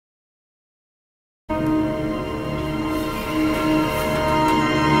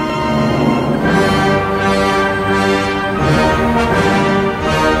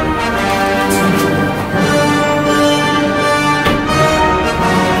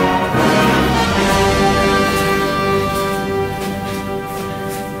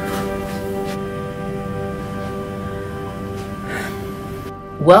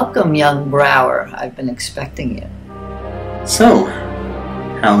Welcome, young Brower. I've been expecting you. So,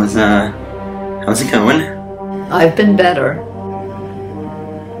 how's it going? I've been better.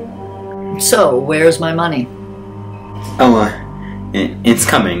 So, where's my money? It's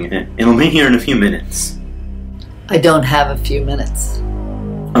coming. It'll be here in a few minutes. I don't have a few minutes.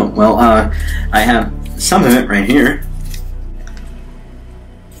 Oh, well, I have some of it right here.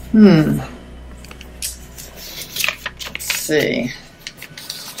 Let's see.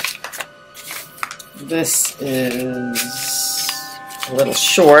 This is a little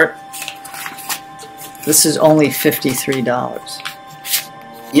short. This is only $53.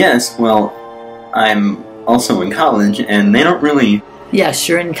 Yes, well, I'm also in college, and they don't really... Yes,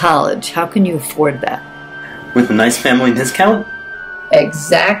 you're in college. How can you afford that? With a nice family discount?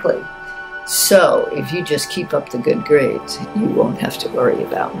 Exactly. So, if you just keep up the good grades, you won't have to worry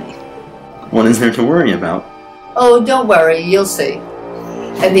about me. What is there to worry about? Oh, don't worry, you'll see.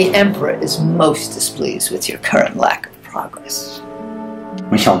 And the Emperor is most displeased with your current lack of progress.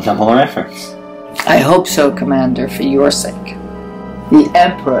 We shall double our efforts. I hope so, Commander, for your sake. The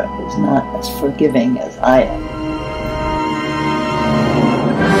Emperor is not as forgiving as I am.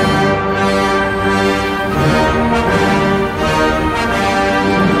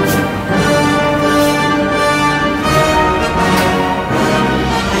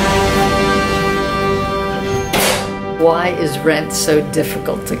 Why is rent so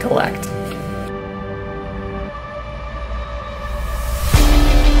difficult to collect?